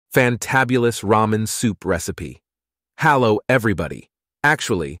Fantabulous Ramen Soup Recipe. Hello, everybody.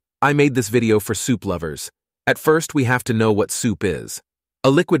 Actually, I made this video for soup lovers. At first, we have to know what soup is. A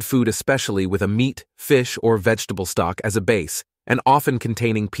liquid food especially with a meat, fish, or vegetable stock as a base, and often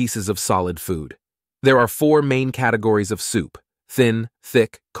containing pieces of solid food. There are four main categories of soup: thin,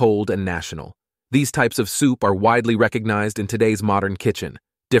 thick, cold, and national. These types of soup are widely recognized in today's modern kitchen.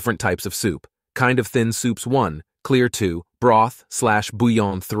 Different types of soup. Kind of thin soups 1, clear 2,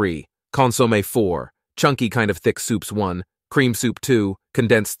 broth/bouillon 3, consommé 4, chunky kind of thick soups 1, cream soup 2,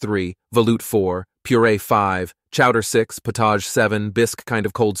 condensed 3, veloute 4, puree 5, chowder 6, potage 7, bisque kind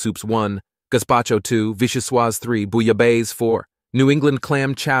of cold soups 1, gazpacho 2, vichyssoise 3, bouillabaisse 4, New England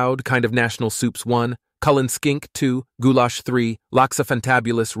clam chowd kind of national soups 1, Cullen skink 2, goulash 3, laksa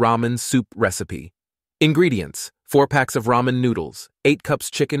fantabulous ramen soup recipe. Ingredients: 4 packs of ramen noodles, 8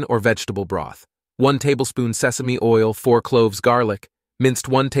 cups chicken or vegetable broth, 1 tablespoon sesame oil, 4 cloves garlic, minced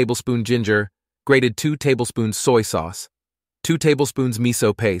 1 tablespoon ginger, grated 2 tablespoons soy sauce, 2 tablespoons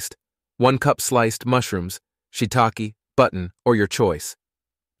miso paste, 1 cup sliced mushrooms, shiitake, button, or your choice,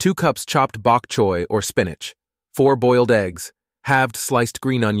 2 cups chopped bok choy or spinach, 4 boiled eggs, halved sliced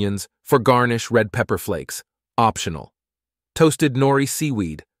green onions, for garnish red pepper flakes, optional. Toasted nori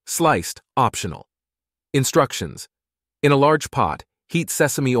seaweed, sliced, optional. Instructions: in a large pot, heat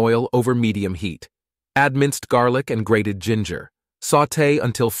sesame oil over medium heat. Add minced garlic and grated ginger. Sauté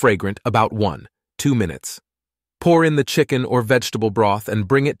until fragrant, about 1-2 minutes. Pour in the chicken or vegetable broth and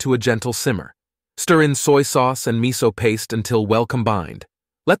bring it to a gentle simmer. Stir in soy sauce and miso paste until well combined.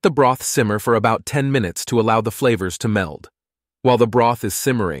 Let the broth simmer for about 10 minutes to allow the flavors to meld. While the broth is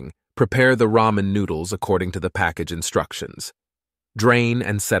simmering, prepare the ramen noodles according to the package instructions. Drain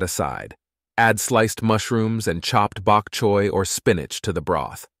and set aside. Add sliced mushrooms and chopped bok choy or spinach to the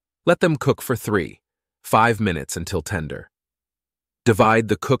broth. Let them cook for 3-5 minutes until tender. Divide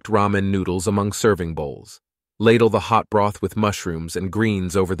the cooked ramen noodles among serving bowls. Ladle the hot broth with mushrooms and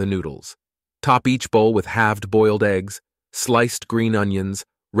greens over the noodles. Top each bowl with halved boiled eggs, sliced green onions,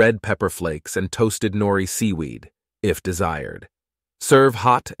 red pepper flakes, and toasted nori seaweed, if desired. Serve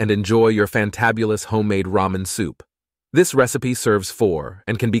hot and enjoy your fantabulous homemade ramen soup. This recipe serves 4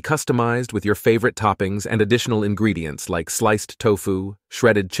 and can be customized with your favorite toppings and additional ingredients like sliced tofu,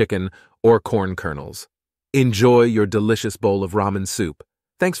 shredded chicken, or corn kernels. Enjoy your delicious bowl of ramen soup.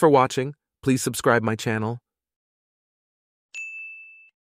 Thanks for watching. Please subscribe my channel.